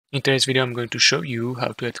In today's video, I'm going to show you how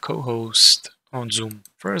to add co-host on Zoom.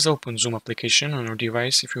 First, open Zoom application on your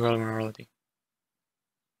device if you haven't already.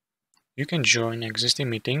 You can join an existing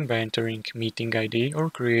meeting by entering meeting ID or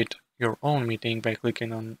create your own meeting by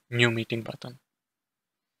clicking on New Meeting button.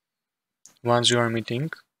 Once you are in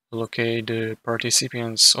meeting, locate the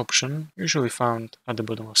Participants option, usually found at the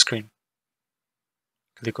bottom of the screen.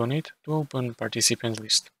 Click on it to open Participants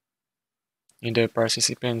list. In the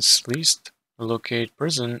Participants list, locate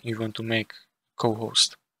person you want to make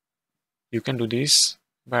co-host. You can do this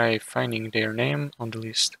by finding their name on the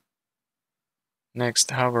list.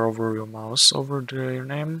 Next, hover over your mouse over their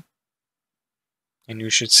name, and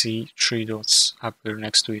you should see 3 dots appear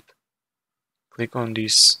next to it. Click on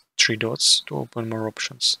these 3 dots to open more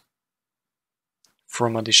options.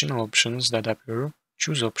 From additional options that appear,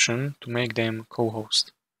 choose option to make them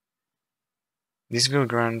co-host. This will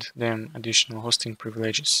grant them additional hosting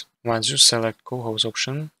privileges. Once you select co-host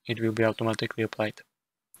option, it will be automatically applied,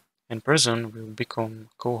 and person will become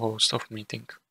co-host of meeting.